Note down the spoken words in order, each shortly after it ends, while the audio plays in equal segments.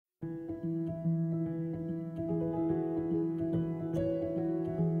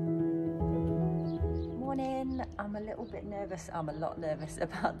I'm a little bit nervous. I'm a lot nervous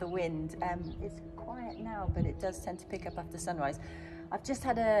about the wind. It's quiet now, but it does tend to pick up after sunrise. I've just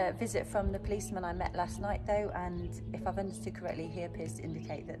had a visit from the policeman I met last night though, and if I've understood correctly, he appears to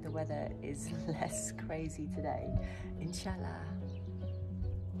indicate that the weather is less crazy today. Inshallah.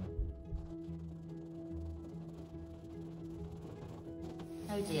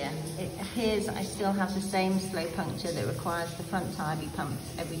 Oh dear, it appears I still have the same slow puncture that requires the front tyre be pumped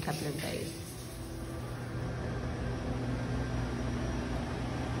every couple of days.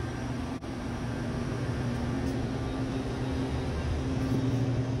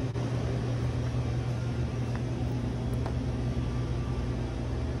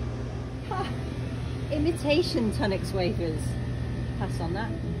 Imitation Tunnix wafers. Pass on that.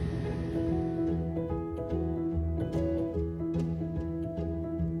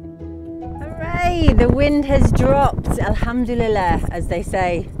 Hooray! The wind has dropped. Alhamdulillah, as they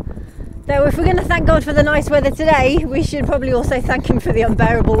say. Though if we're going to thank God for the nice weather today, we should probably also thank him for the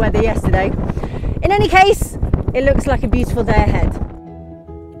unbearable weather yesterday. In any case, it looks like a beautiful day ahead.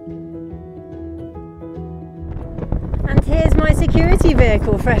 And here's my security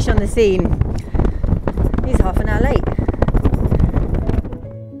vehicle fresh on the scene. He's half an hour late.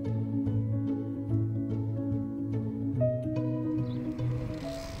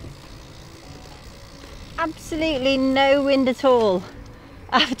 Absolutely no wind at all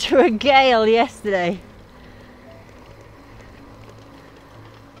after a gale yesterday.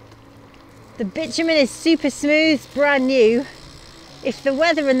 The bitumen is super smooth, brand new. If the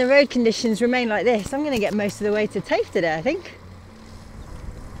weather and the road conditions remain like this, I'm going to get most of the way to TAFE today, I think.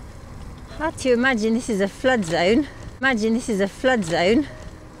 Hard to imagine this is a flood zone. Imagine this is a flood zone.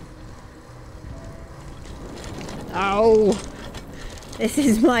 Oh, this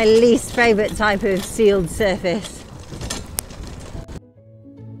is my least favourite type of sealed surface.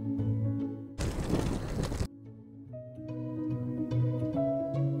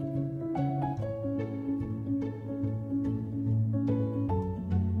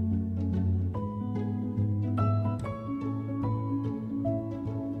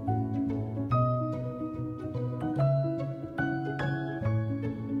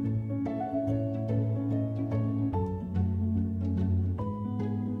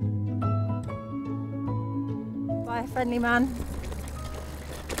 Bye, friendly man.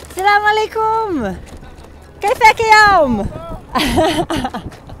 Assalamu alaikum. كيفك اليوم?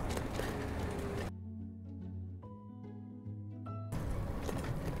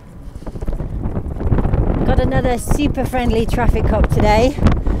 Got another super friendly traffic cop today.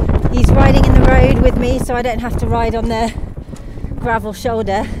 He's riding in the road with me so I don't have to ride on the gravel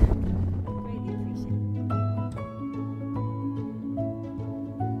shoulder.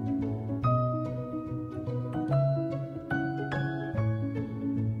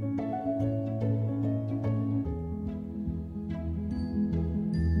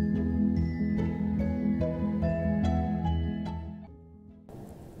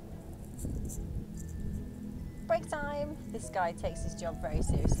 Break time. This guy takes his job very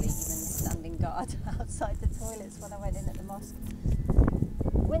seriously, even standing guard outside the toilets when I went in at the mosque.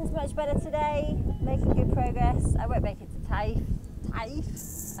 Wind's much better today, making good progress. I won't make it to TAFE,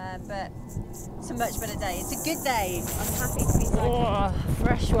 but it's a much better day. It's a good day. I'm happy to be cycling. Oh,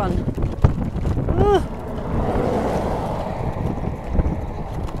 fresh one. Ooh.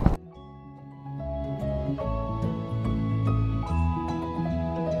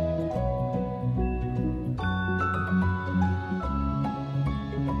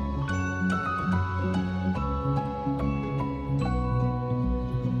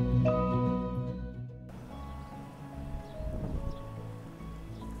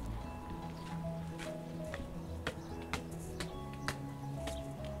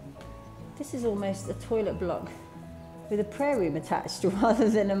 This is almost a toilet block with a prayer room attached rather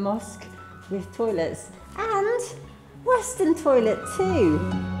than a mosque with toilets. And Western toilet too.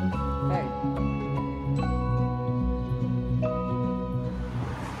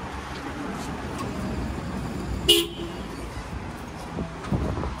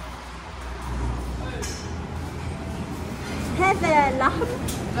 هذا لحم؟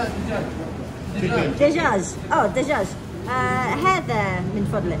 دجاج. دجاج. هذا من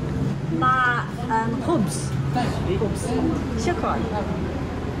فضلك مع خبز. شكرا.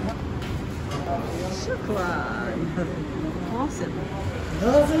 Awesome.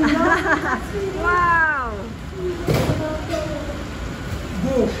 Wow.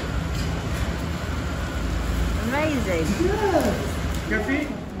 Amazing.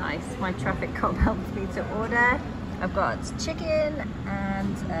 Nice. My traffic cop helped me to order. I've got chicken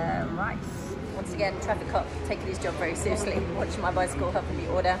and rice. Once again, traffic cop taking his job very seriously, watching my bicycle, helping me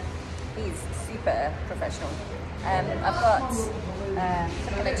order. He's super professional. I've got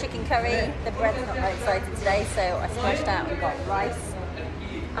some kind of chicken curry. The bread's not very excited today, so I splashed out and got rice.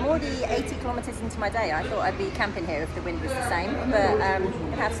 I'm already 80 kilometres into my day. I thought I'd be camping here if the wind was the same, but I'm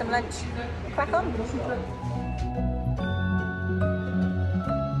going to have some lunch. Crack on.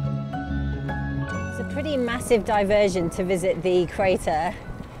 It's a pretty massive diversion to visit the crater,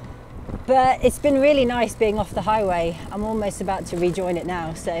 but it's been really nice being off the highway. I'm almost about to rejoin it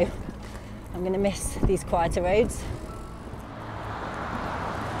now, so I'm going to miss these quieter roads.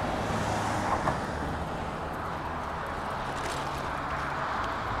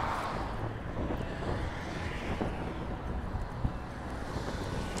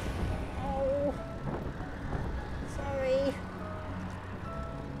 Oh, sorry.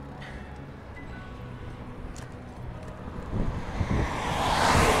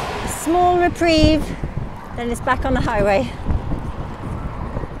 Small reprieve, then it's back on the highway.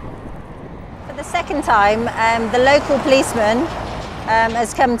 For the second time, the local policeman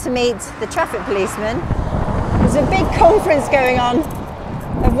has come to meet the traffic policeman. There's a big conference going on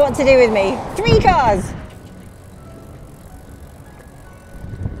of what to do with me. 3 cars!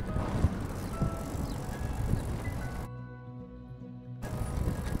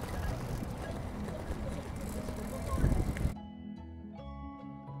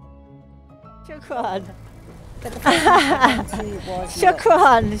 Shukran.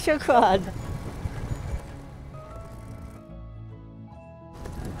 Shukran, shukran.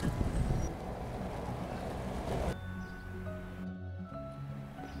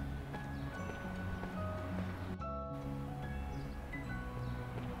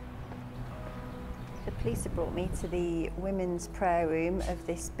 The police have brought me to the women's prayer room of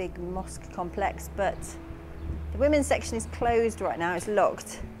this big mosque complex, but the women's section is closed right now, it's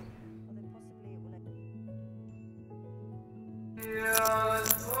locked.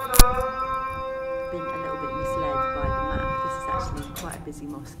 Been a little bit misled by the map. This is actually quite a busy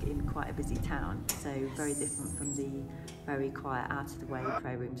mosque in quite a busy town, so very different from the very quiet, out of the way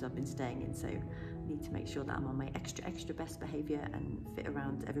prayer rooms I've been staying in. So I need to make sure that I'm on my extra best behaviour and fit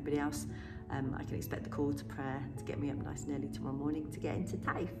around everybody else. I can expect the call to prayer to get me up nice and early tomorrow morning to get into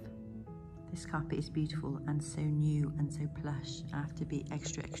Tyre. This carpet is beautiful and so new and so plush. I have to be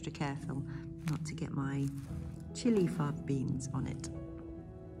extra careful not to get my chili fava beans on it.